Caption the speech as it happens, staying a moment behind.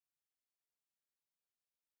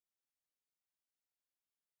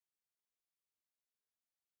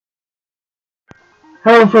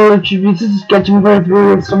Hello fellow tributes, this is Sketching Play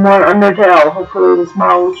through with some more Undertale. Hopefully this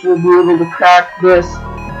mouse will be able to crack this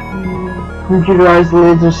computerized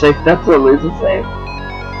laser safe. That's a laser safe.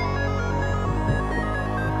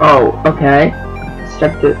 Oh, okay.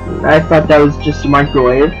 Stepped it. I thought that was just a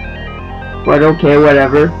microwave. But okay,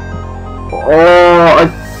 whatever. Oh,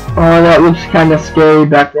 that looks kinda scary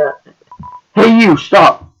back there. Hey you,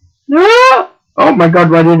 stop! Ah! Oh my god,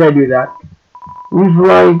 why did I do that? We've,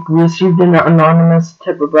 received an anonymous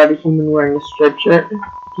tip about a human wearing a striped shirt.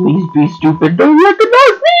 Please be stupid, don't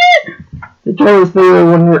recognize me! They told us they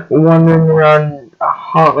were wandering around a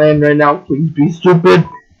hotland right now. Please be stupid.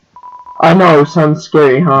 I know, sounds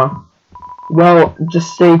scary, huh? Well,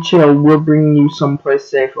 just stay chill, we'll bring you someplace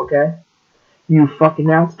safe, okay? You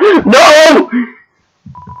fucking ass. No!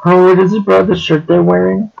 Oh, what is it, bro? The shirt they're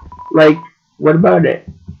wearing? Like, what about it?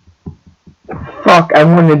 Fuck, I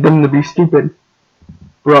wanted them to be stupid.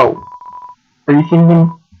 Bro, are you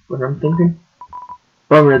thinking what I'm thinking?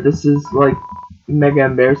 Bummer, this is like mega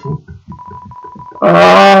embarrassing. We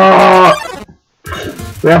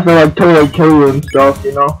have to like totally kill you and stuff,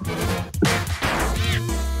 you know?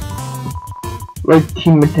 Like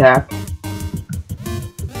team attack.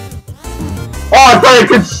 Oh, I thought I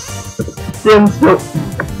could stand still.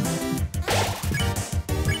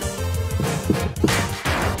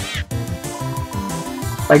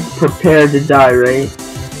 Like prepare to die, right?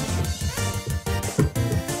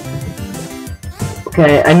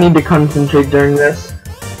 Okay, I need to concentrate during this.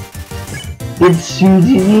 It's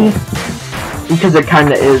easy because it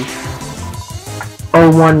kinda is. Oh,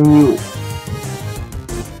 one you.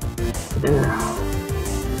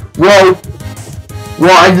 Whoa!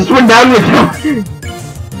 Whoa, I just went down the tower!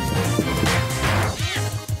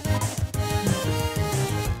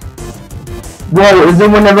 Whoa, is it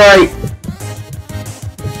whenever I...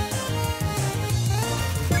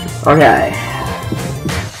 Okay.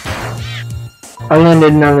 I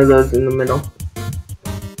landed none of those in the middle.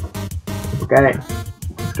 Okay.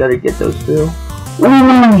 Just gotta get those through.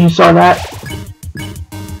 Ooh, you saw that?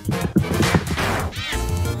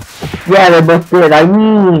 Yeah, they both did. I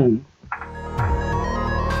mean...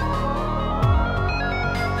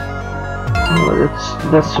 Oh,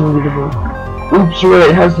 that's so beautiful. Oops,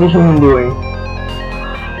 wait, how's the human doing?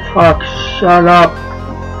 Fuck, shut up.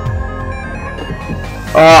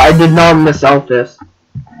 Oh, I did not miss out this.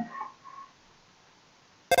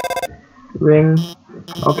 Ring.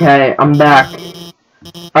 Okay, I'm back.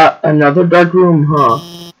 Another dark room, huh?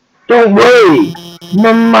 Don't worry!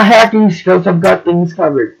 Remember my hacking skills, I've got things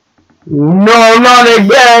covered. No, not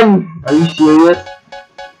again! Are you serious?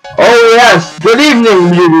 Oh yes! Good evening,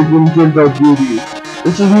 beauties and gentle beauties.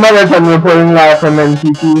 This is Undertale reporting live from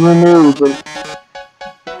NTT News.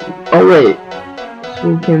 Oh wait.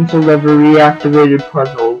 So cancel every reactivated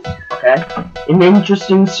puzzles. Okay. An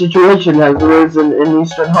interesting situation has arisen in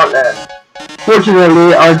Eastern Heartland.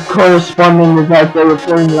 Fortunately, our correspondent is out there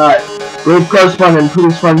reporting live. Great correspondent,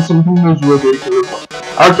 please find something newsworthy to report.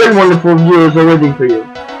 Our 10 wonderful viewers are waiting for you.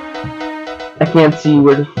 I can't see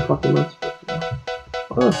where the fuck am I supposed to go.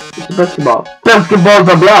 Oh, it's a basketball. Basketball's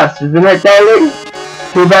a blast, isn't it, darling?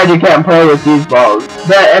 Too bad you can't play with these balls.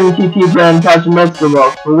 That MTT brand touching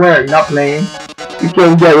basketballs for wearing, not playing. You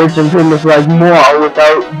can't get rich and famous like more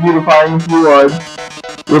without beautifying keywords.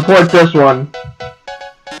 Report this one.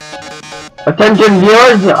 Attention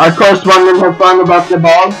viewers, our correspondent has found a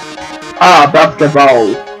basketball.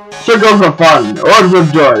 Basketball. Circles of fun, orbs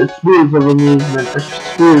of joy, spheres of amusement,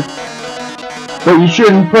 spheres. But you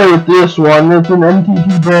shouldn't play with this one, it's an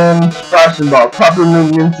MTT brand fashion ball. Proper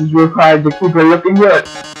maintenance is required to keep it looking good.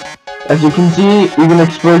 As you can see, even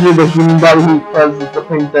exposure to human body heat causes the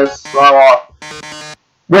paint to slough off.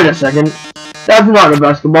 Wait a second, that's not a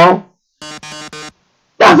basketball.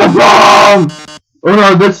 That's a bomb! Oh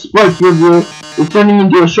no, this sports review is turning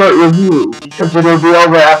into a short review, because it'll be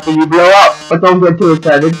over after you blow up. But don't get too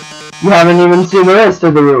excited, you haven't even seen the rest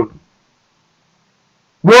of the room.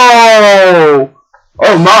 Whoa!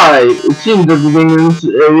 Oh my, it seems that the thing in this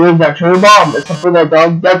area is actually a bomb, except for that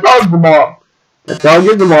dog. That dog's a bomb! That dog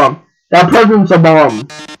is a bomb. That present's a bomb.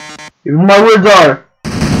 Even my words are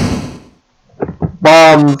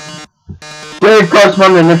bombs. Great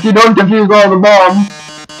correspondent, if you don't defuse all the bombs,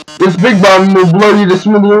 this big bomb will blow you to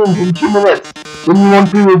smithereens in 2 minutes. Then you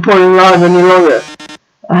won't be reporting live any longer.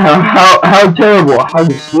 How terrible, how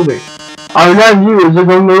disturbing. Our 9 viewers are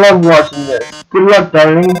going to love watching this. Good luck,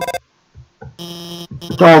 darling.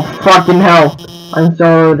 It's all fucking hell. I'm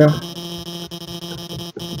sorry.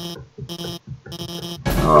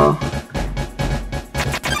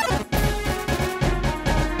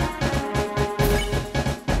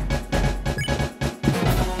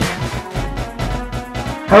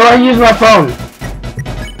 How do I use my phone?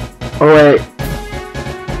 Oh wait.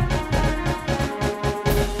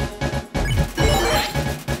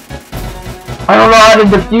 I don't know how to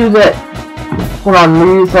defuse it. Hold on,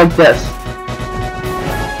 maybe it's like this.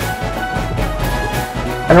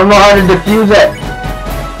 I don't know how to defuse it.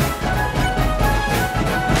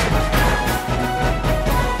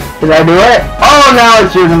 Did I do it? Oh, now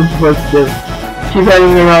it's what I'm supposed to do. Keep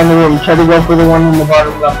heading around the room. Try to go for the one in the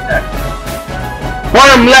bottom left next.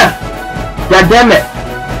 Bottom left! God damn it!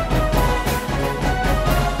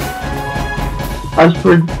 I was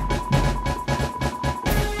pretty...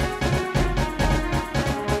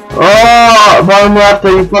 Oh, bottom left,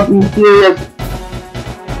 are you fucking serious?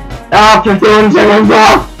 Ah, 51 seconds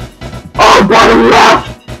off! Oh, bottom left!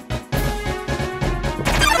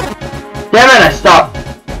 Damn it, I stopped!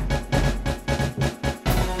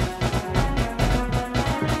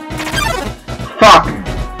 Fuck!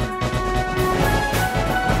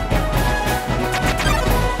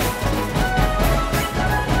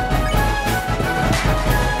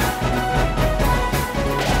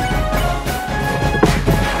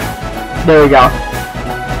 There we go.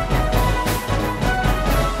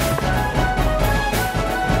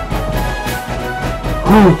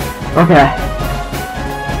 Ooh, okay.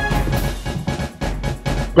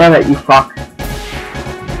 Damn it, you fuck.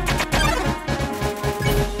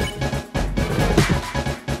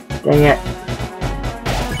 Dang it.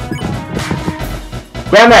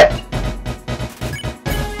 Damn it!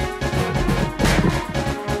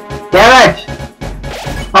 Damn it!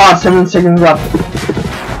 Oh, 7 seconds left.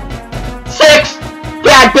 6!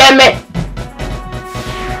 God damn it!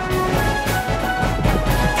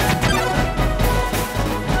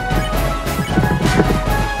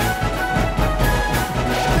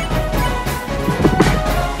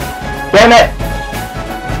 Damn it!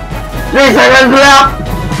 3 seconds left!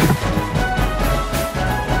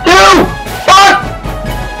 2! Fuck!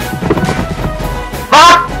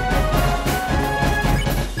 Fuck!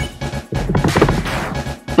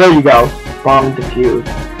 There you go. Bomb defused.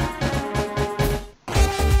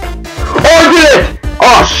 Oh, I did it!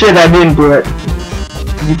 Oh shit, I didn't do it.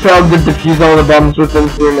 You failed to defuse all the bombs within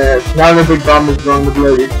 3 minutes. Now the big bomb is going to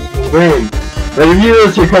blow your brain. Ready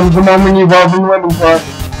viewers, here comes the moment you've all been waiting for.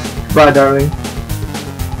 Goodbye, darling.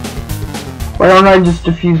 Why don't I just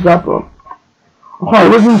defuse that bomb? Oh, I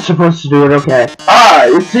wasn't supposed to do it, okay. Ah,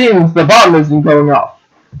 it seems the bomb isn't going off.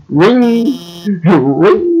 Ring!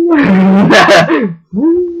 Ring!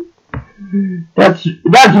 That's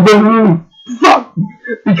the fuck!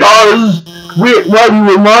 Because while you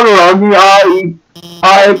were monologuing,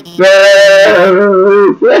 I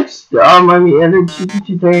fixed my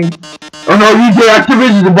energy thing. Oh no, you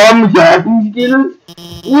deactivated the bomb with your hacking skills?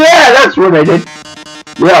 Yeah, that's what I did.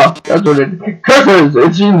 Yeah, that's what it did. Curses!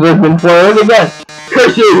 It seems I've been foiled again.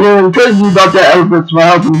 Curse you, man. Curse you, Dr. Alberts, for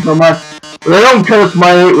helping so much. But I don't curse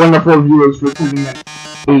my 8 wonderful viewers for putting an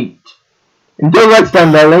 8. Until next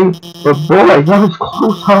time, darling. But boy, that was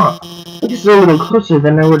close, huh? I guess a little closer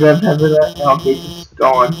than I would have had that. Okay, it's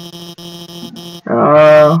gone.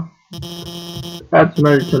 That's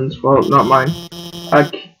Merton's fault, not mine. I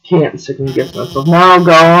can't second guess myself. Now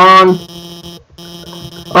go on.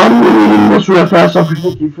 I'm reading this real fast. I'll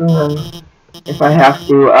protect you from them. If I have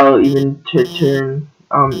to, I'll even turn.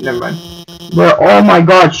 Never mind. But oh my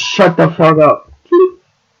god, shut the fuck up.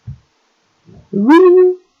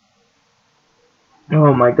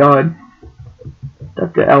 Oh my god.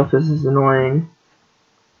 Dr. Alphys is annoying.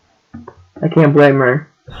 I can't blame her.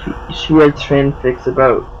 She writes fanfics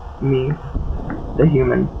about me, the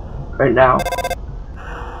human, right now.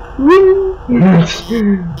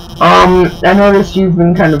 I noticed you've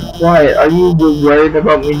been kind of quiet. Are you worried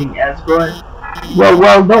about meeting Asgore?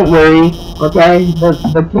 Well, don't worry, okay?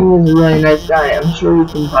 The king is a really nice guy. I'm sure we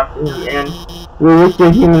can talk to him, and with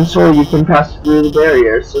the human soul, you can pass through the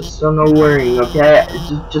barrier, so no worrying, okay?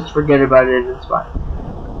 Just forget about it, it's fine.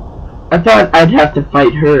 I thought I'd have to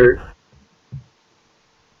fight her.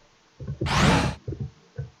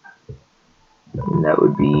 And that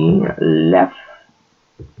would be left.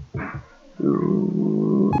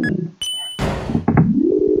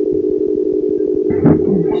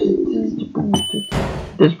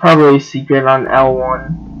 There's probably a secret on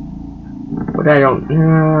L1, but I don't.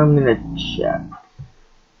 I'm gonna check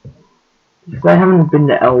because I haven't been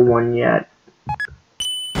to L1 yet.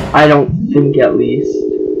 I don't think, at least.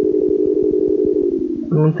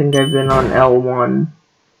 I don't think I've been on L1,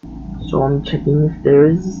 so I'm checking if there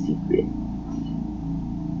is a secret.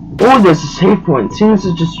 Oh, there's a save point. Seems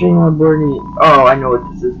such a streamlined birdie. Oh, I know what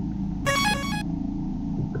this is.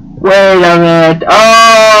 Wait a minute.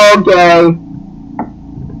 Oh, okay.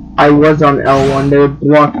 I was on L1. They were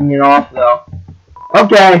blocking it off though.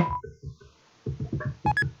 Okay.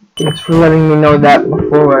 Thanks for letting me know that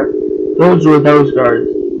before. Those were those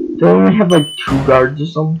guards. Don't we have like 2 guards or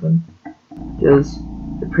something? Because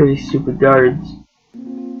they're pretty stupid guards.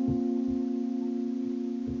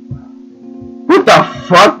 What the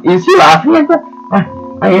fuck? Is he laughing like that?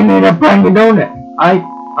 I ended up buying a donut. I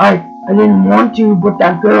didn't want to, but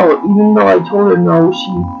that girl, even though I told her no,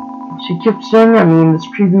 she kept staring at me in this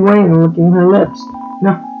creepy way and licking her lips.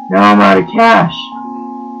 Now I'm out of cash.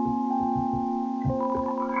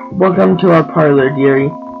 Welcome to our parlor,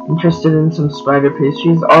 dearie. Interested in some spider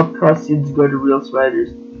pastries? All proceeds go to real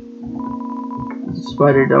spiders. It's a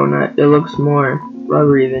spider donut. It looks more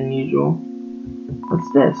rubbery than usual. What's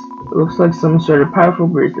this? It looks like some sort of powerful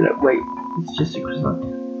bracelet. Wait, it's just a croissant.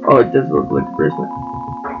 Oh, it does look like a bracelet.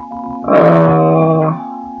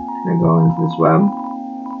 Can I go into this web?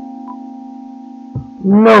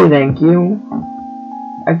 No, thank you.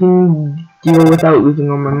 I can deal without losing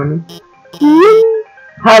all my money.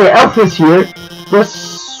 Hi, Elphys here.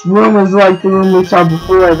 This room is like the room we saw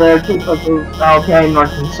before. There are 2 puzzles. Okay,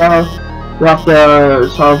 north and south. You have to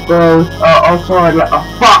solve both. Also, I'd like. Oh,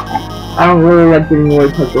 fuck! I don't really like giving away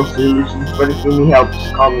puzzle solutions, but if you need help,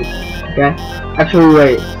 just call me. Okay? Actually,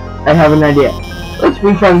 wait. I have an idea. Let's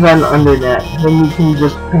be friends on Undertale. Then you can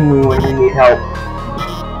just ping me when you need help.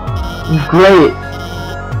 Great.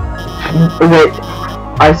 Wait.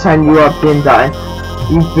 I signed you up, didn't I?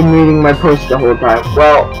 You've been reading my post the whole time.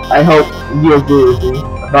 Well, I hope you agree with me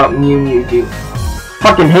about Mew Mewtwo.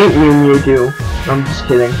 Fucking hate Mew Mewtwo. No, I'm just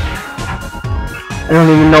kidding. I don't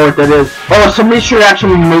even know what that is. Oh, somebody should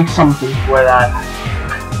actually make something for that.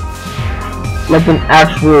 Like an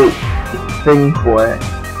actual thing for it.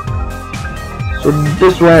 So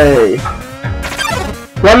this way.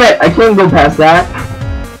 Damn it, I can't go past that.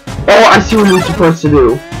 Oh, I see what I'm supposed to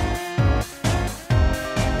do.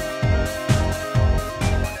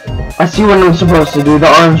 I see what I'm supposed to do. The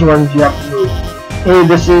orange ones you have to move. Hey,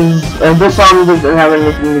 this song doesn't have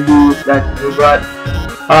anything to do with that, but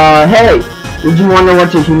hey, did you wonder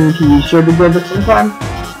what's a human TV show together sometime?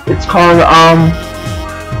 It's called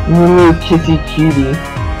Mew Mew Kissy Cutie.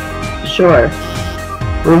 Sure.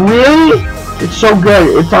 But really? It's so good.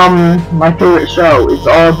 It's my favorite show. It's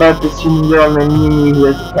all about this human girl named Mew Mew who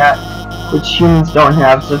has a cat, which humans don't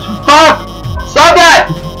have. So fuck! Stop that!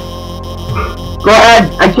 Go ahead,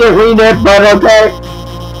 I can't read it, but okay.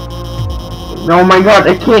 Oh my god,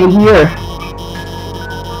 I can't hear.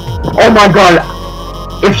 Oh my god,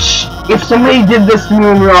 if somebody did this to me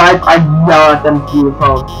in real life, I'd yell at them through the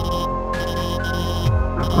phone.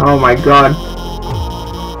 Oh my god.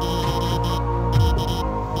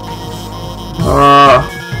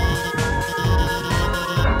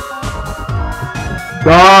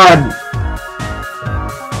 God.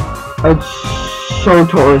 I'd so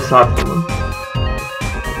totally stop someone.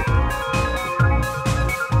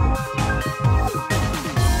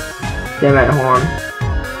 Damn it, hold on.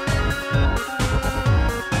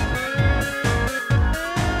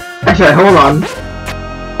 Actually, hold on.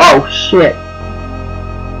 Oh, shit.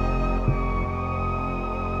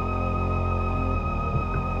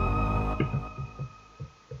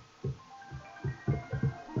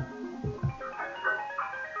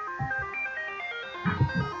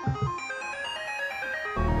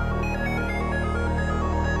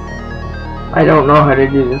 I don't know how to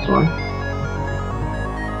do this one.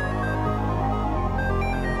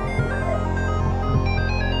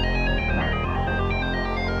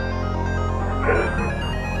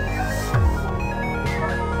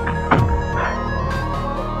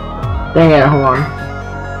 Dang it, hold on.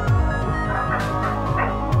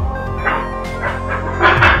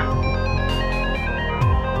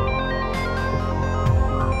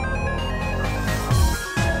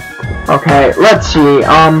 Okay, let's see,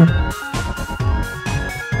 oh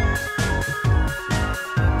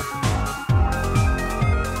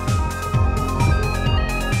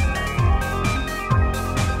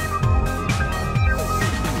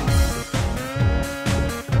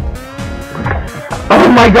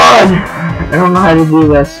my god! I don't know how to do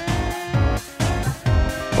this.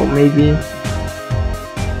 Oh, maybe.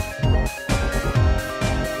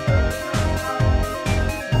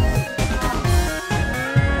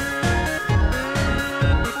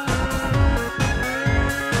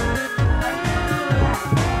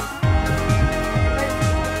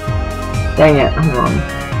 Dang it, hold on.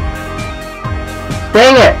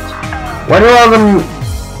 Dang it! What do all them...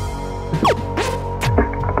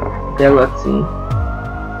 Okay, let's see.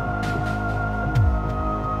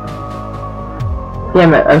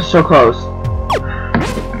 Damn it, I was so close.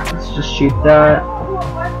 Let's just shoot that.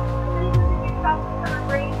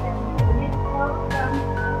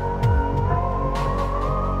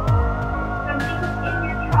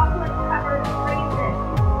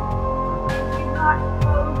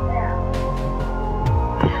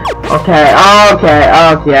 Okay,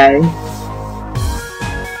 okay.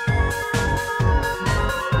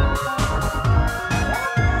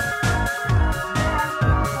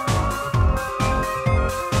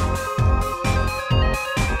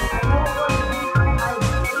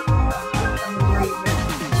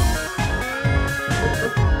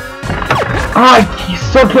 I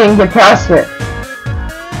still can't get past it.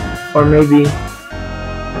 Or maybe.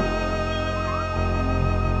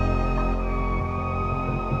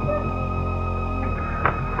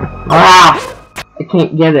 I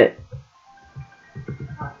can't get it.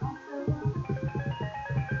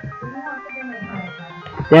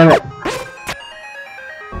 Damn it.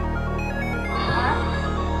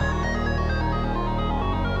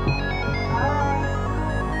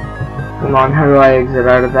 Come on, how do I exit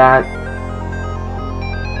out of that?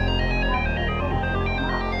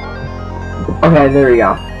 Okay, there we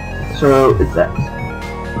go. So, it's that.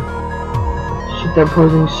 Shoot the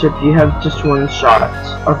opposing ship, you have just one shot.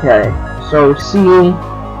 Okay, so C.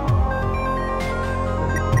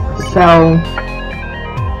 Sell.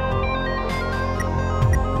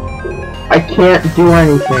 I can't do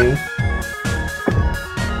anything.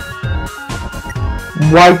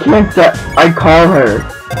 Why can't I call her?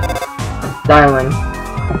 Dialing.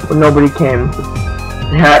 But nobody came.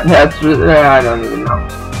 That's I don't even know.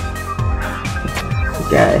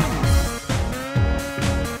 Okay.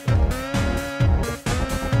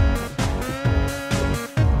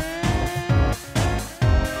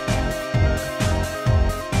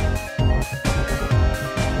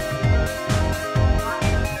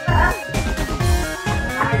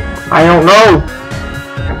 I don't know.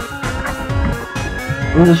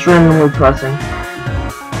 I'm just randomly pressing.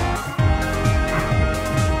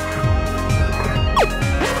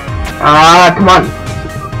 Come on.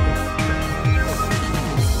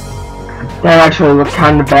 That actually looked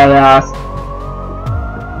kind of badass.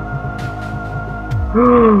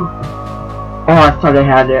 Oh, I thought I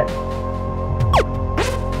had it.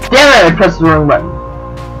 Damn it, I pressed the wrong button.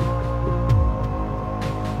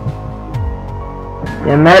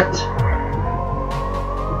 Damn it.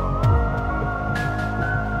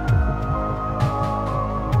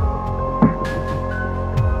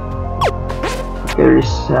 Okay,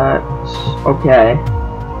 reset. Okay.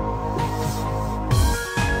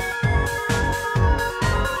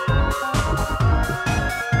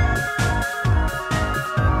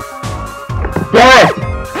 Damn it!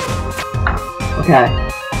 Okay.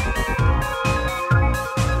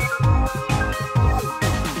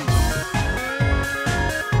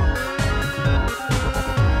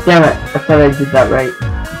 Damn it, I thought I did that right.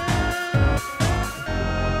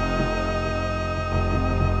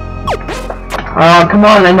 Oh, come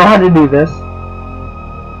on, I know how to do this.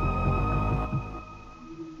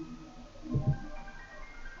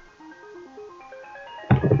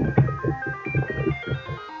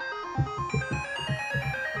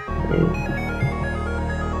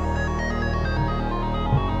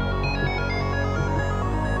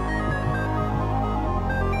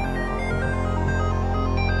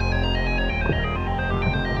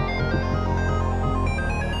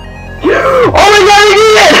 Oh my god, I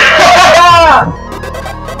did it!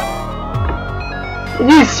 Did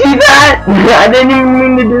you see that? I didn't even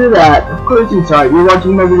mean to do that. Of course you saw it. You're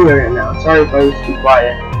watching my video right now. Sorry if I was too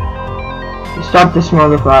quiet. You stopped to smell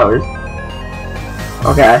the flowers.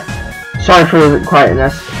 Okay. Sorry for the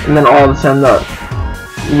quietness. And then all of a sudden the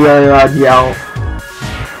really loud yell.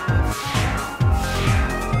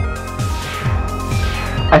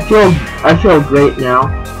 I feel great now.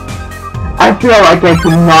 I feel like I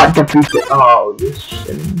cannot defeat it. Oh, this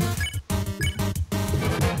shit.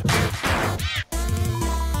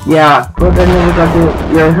 Yeah, but I never got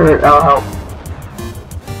to. You're hurt. I'll help.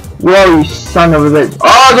 Whoa, you son of a bitch.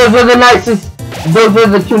 Oh, those are the nicest. Those are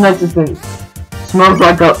the two nicest things. Smells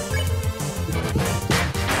like a.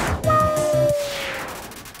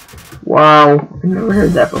 Wow, I never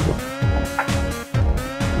heard that before.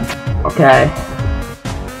 Okay.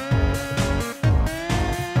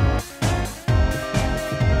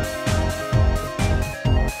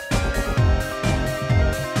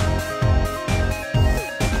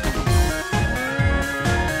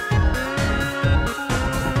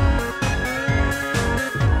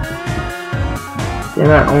 Damn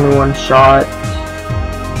it, only one shot.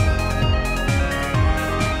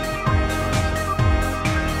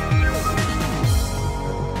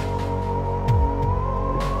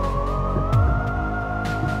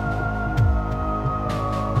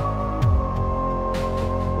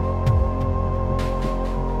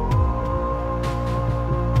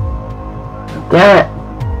 Damn it.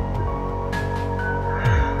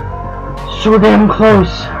 So damn close.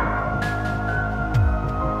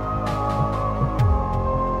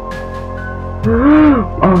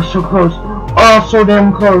 Oh, so close. Oh, so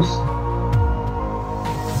damn close.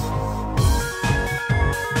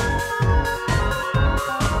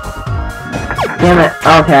 Damn it.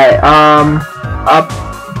 Okay, up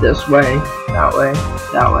this way, that way,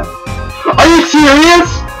 that way. Are you serious?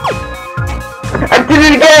 I did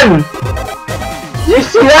it again! Did you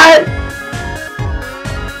see that?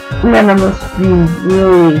 Man, I must be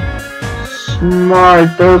really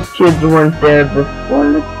smart. Those kids weren't there before.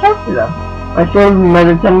 Let's talk to them. My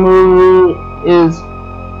favorite Undertale movie is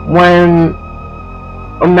when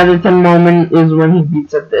a Undertale moment is when he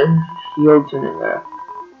beats up the Hilton in there.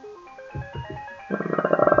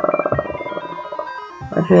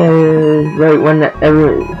 My favorite is right when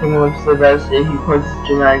everything looks the best. If he puts it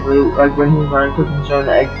dramatically, like when he's running cooking show and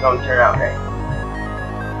the eggs don't turn out right.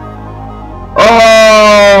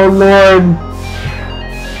 Oh Lord!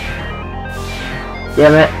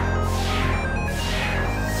 Damn it!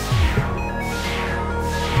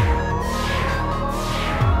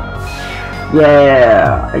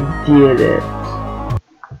 Yeah, I did it.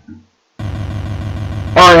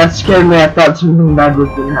 Oh, that scared me. I thought something bad was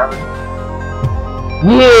gonna happen.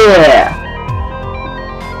 Yeah!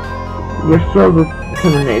 You're filled with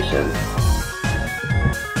determination.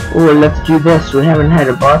 Oh, let's do this. We haven't had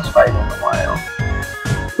a boss fight in a while.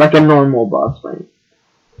 Like a normal boss fight.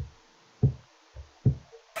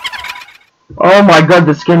 Oh my god,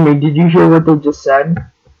 that scared me. Did you hear what they just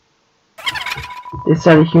said? They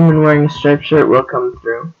said a human wearing a striped shirt will come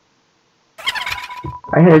through.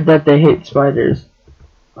 I heard that they hate spiders.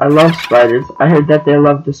 I love spiders. I heard that they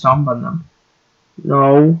love to stomp on them.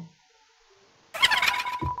 No.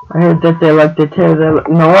 I heard that they like to tear their...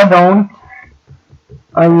 No, I don't.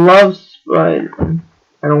 I love spiders.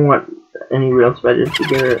 I don't want any real spiders to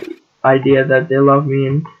get an idea that they love me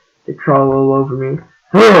and they crawl all over me.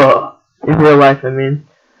 Ugh. In real life, I mean.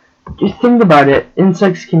 Just think about it.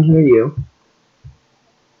 Insects can hear you.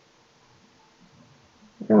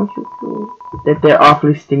 That they're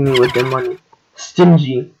awfully stingy with their money.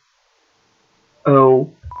 Stingy. Oh.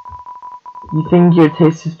 You think your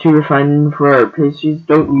taste is too refined for our pastries,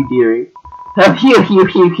 don't you, dearie?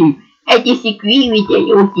 I disagree with that,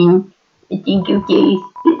 Ocean. I think your taste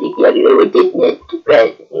is exactly what the next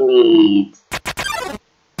best needs.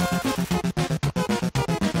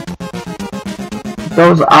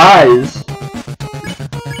 Those eyes.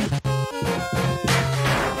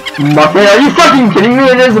 Muffin, are you fucking kidding me?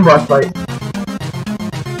 It is a boss fight.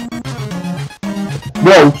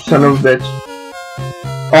 Whoa, son of a bitch.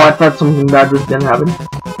 Oh, I thought something bad was gonna happen.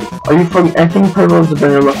 Are you fucking... I think purple is a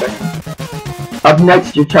better looker. Up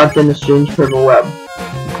next, you're trapped in a strange purple web.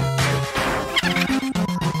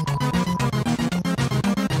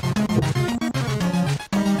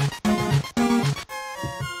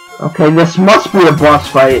 Okay, this must be a boss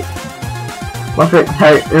fight. Muffet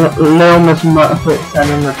little Miss Muffet sat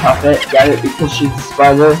on the puppet. Get it? Because she's a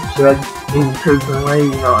spider. She like incurs her way,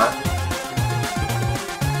 you know that.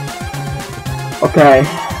 Okay.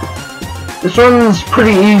 This one's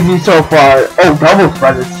pretty easy so far. Oh, double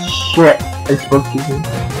spiders. Shit. I spoke too soon.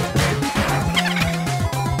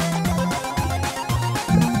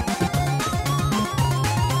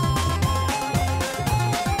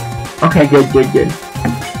 Okay, good.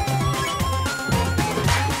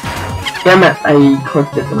 Damn it, I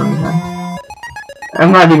clicked it the wrong time.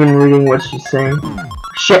 I'm not even reading what she's saying.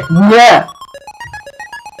 Shit, yeah!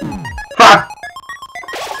 Fuck!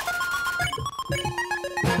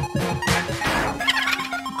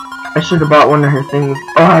 I should have bought one of her things.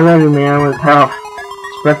 Oh, I read it, man, with health.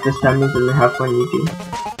 It's breakfast time, isn't it? Have fun, you do.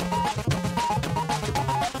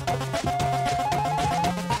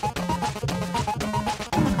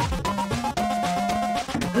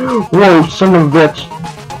 Whoa, son of a bitch.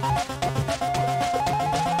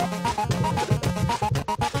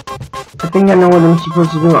 I think I know what I'm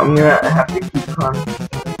supposed to do. I'm gonna have to keep calm.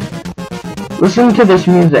 Listen to this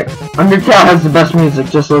music. Undertale has the best music,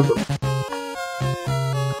 just listen.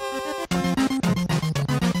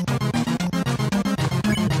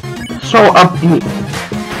 So upbeat.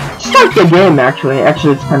 Start the game, actually.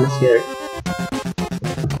 Actually, it's kind of scary.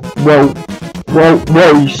 Whoa,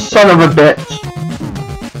 you son of a bitch.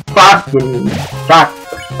 Fucking fuck.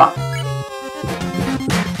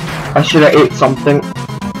 I should have ate something.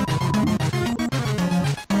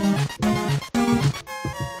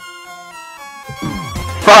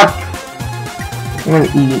 Fuck! I'm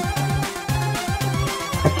gonna eat.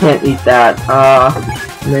 I can't eat that.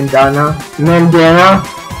 Mandana?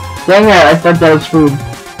 Dang it, I thought that was food.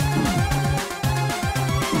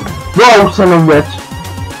 Whoa, son of a bitch.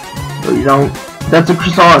 No, you don't. That's a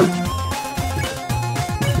croissant.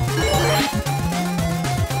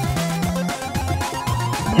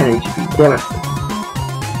 10 HP, damn it.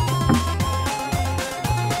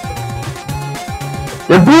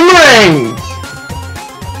 The boomerangs!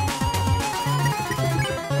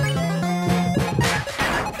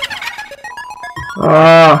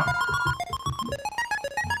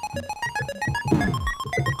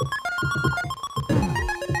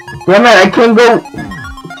 Damn it, I can't go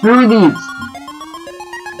through these.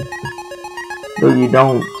 No, you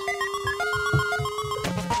don't.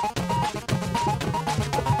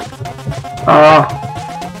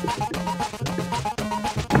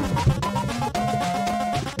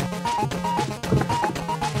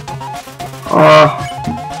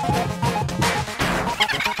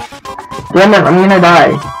 Damn it, I'm gonna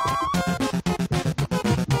die.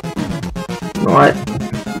 You know what?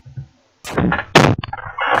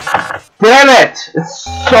 Damn it! It's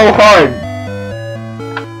so hard.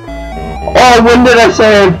 Oh, when did I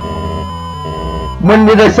save? When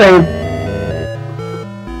did I save?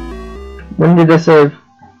 When did I save?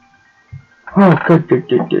 Oh, good.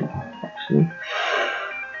 Actually,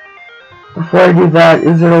 before I do that,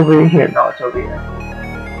 is it over here? No, it's over here.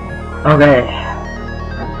 Okay.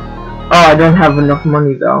 Oh, I don't have enough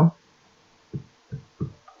money though.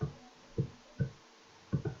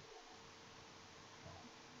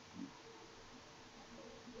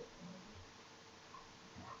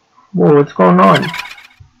 Whoa, what's going on?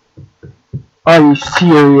 Are you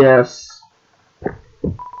serious?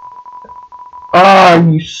 Are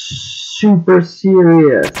you super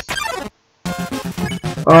serious?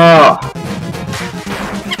 Oh.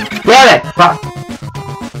 Get it! Fuck!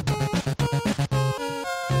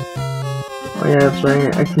 Oh yeah, that's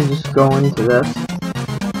right. I can just go into this.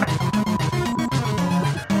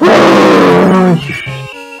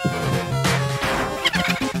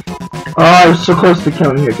 Oh, I was so close to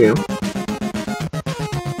killing her too.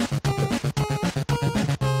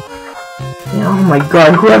 Oh my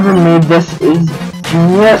god, whoever made this is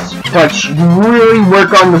genius, but should really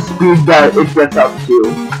work on the speed that it gets up to.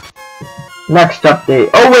 Next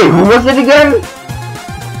update. Oh wait, who was it again?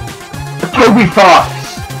 Toby Fox.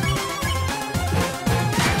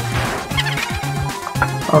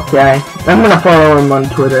 Okay, I'm gonna follow him on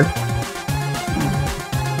Twitter.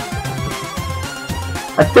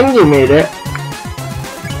 I think he made it.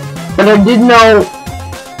 But I did know,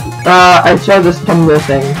 I saw this Tumblr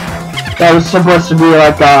thing that was supposed to be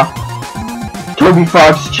like, Toby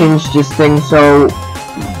Fox changed his thing, so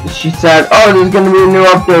she said, oh, there's gonna be a new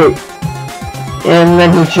update. And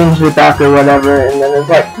then he changed it back or whatever, and then it's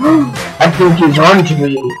like, I think he's on to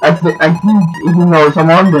me. I think he knows I'm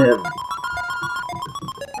on to him.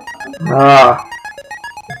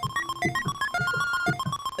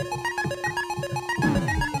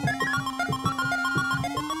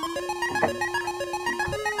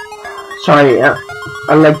 Sorry,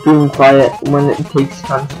 I like being quiet when it takes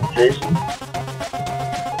concentration.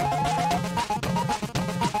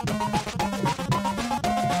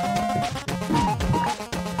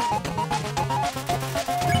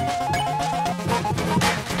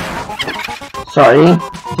 Sorry,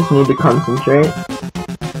 just need to concentrate.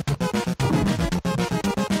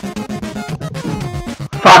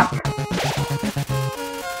 Fuck!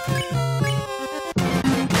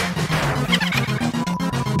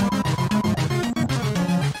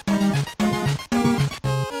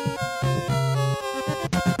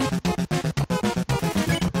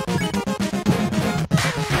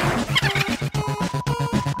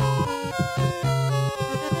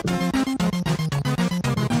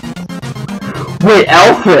 Wait,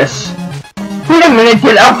 Alphys? Wait a minute,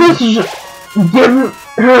 did Alphys give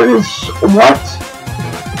her his... what?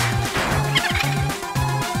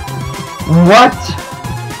 What?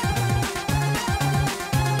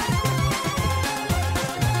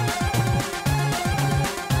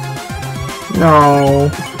 No.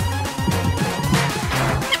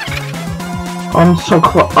 I'm so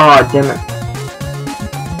close. Oh, damn it.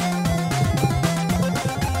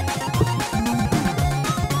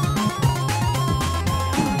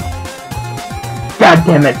 God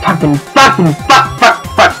damn it, fuck.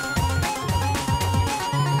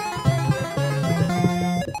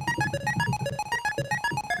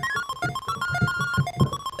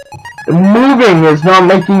 The moving is not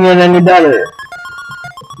making it any better.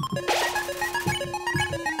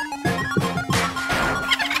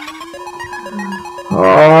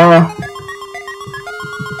 Oh.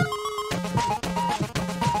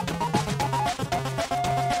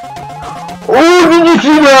 Oh, did you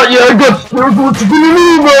see that? Yeah, I got scared. What you gonna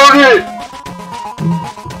do about it?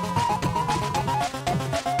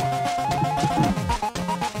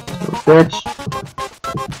 So bitch.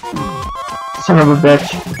 Son of a bitch.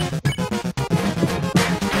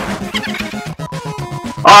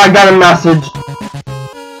 Oh, I got a message.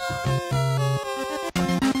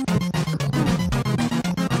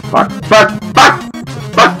 Fuck, fuck, fuck,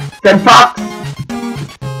 fuck, dead fox.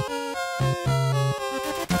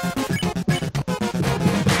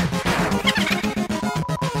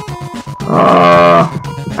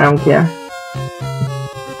 I don't care.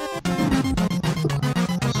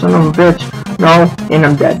 Son of a bitch. No, and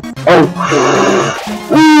I'm dead. Oh.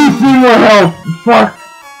 Ooh, 3 more health. Fuck.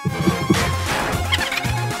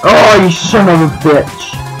 Oh, you son of a bitch.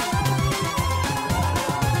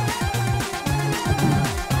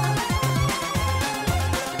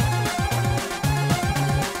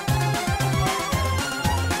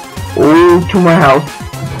 Oh, 2 more health.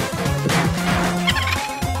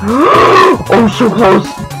 Oh, so close.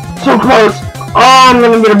 So close. Oh, I'm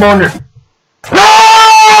gonna get a boner. No!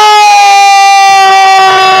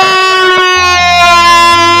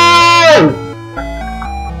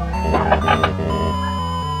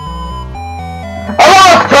 I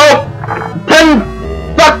lost hope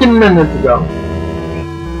 10 fucking minutes ago.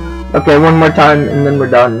 Okay, one more time and then we're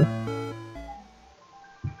done.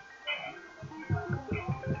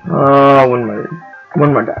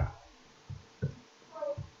 One more time.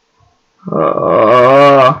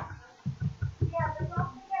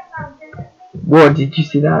 Whoa, did you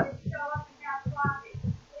see that?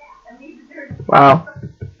 Wow.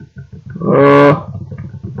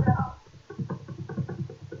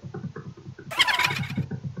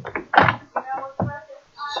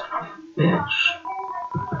 Bitch.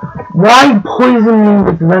 Why poison me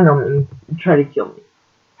with venom and try to kill me?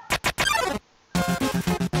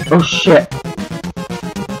 Oh shit.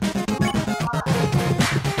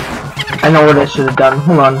 I know what I should have done.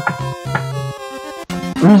 Hold on.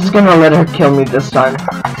 I'm just gonna let her kill me this time,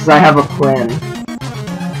 because I have a plan.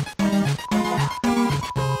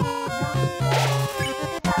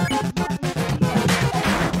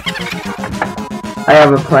 I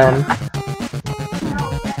have a plan.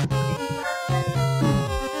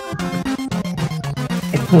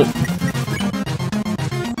 I can't.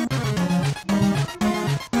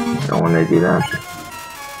 I don't want to do that.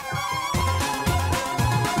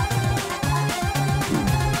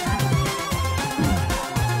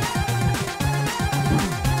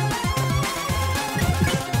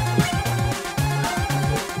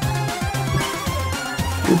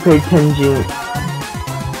 Pay Tenji.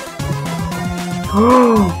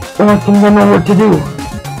 Oh, I think I know what to do.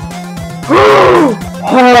 Oh,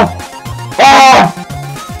 oh.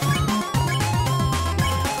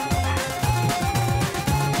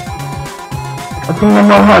 I think I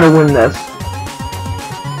know how to win this.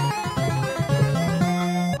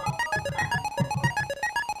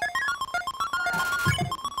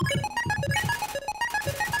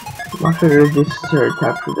 I'm not gonna resist her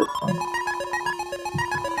attack for this time.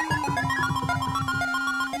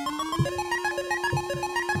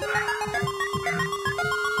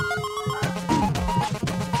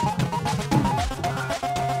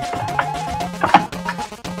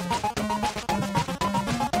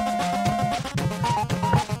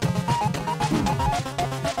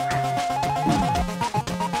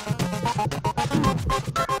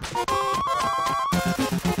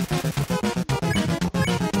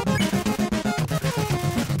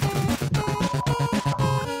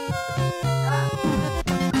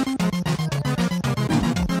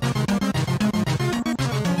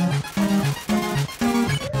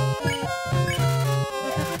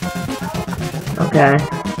 Okay.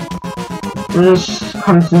 I'm just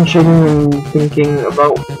concentrating and thinking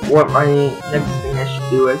about what my next thing I should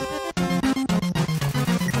do is.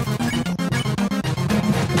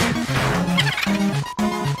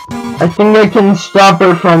 I think I can stop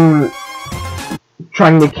her from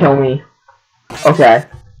trying to kill me. Okay.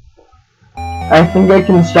 I think I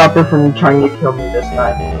can stop her from trying to kill me this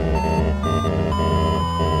time.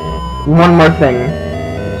 One more thing.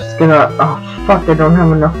 Just gonna... Oh fuck, I don't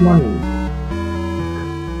have enough money.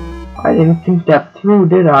 I didn't think that through,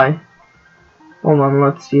 did I? Hold on,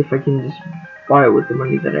 let's see if I can just buy it with the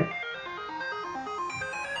money that I...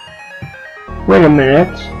 Wait a minute.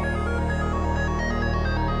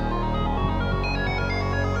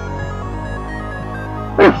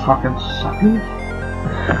 Wait a fucking second.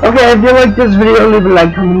 Okay, if you like this video, leave a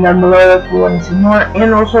like, comment down below if you want to see more,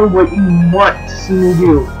 and also what you want to see me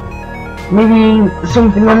do. Maybe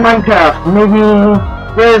something on Minecraft, maybe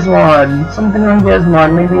Gizmod, something on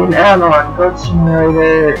Gizmod, maybe an add-on, Goat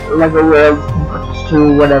Simulator, Lego World, Purchase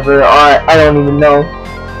 2, whatever, I don't even know.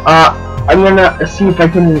 I'm gonna see if I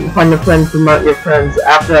can find a friend from out your friends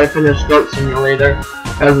after I finish Goat Simulator.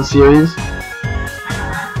 as a series.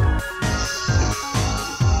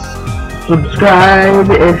 Subscribe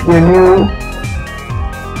if you're new,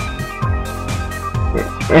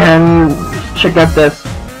 and check out this.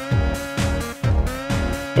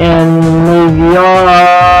 And may the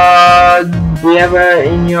odds be ever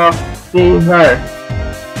in your favor.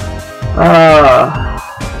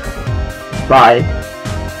 Bye.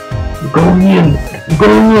 Going in.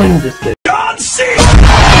 Just kidding.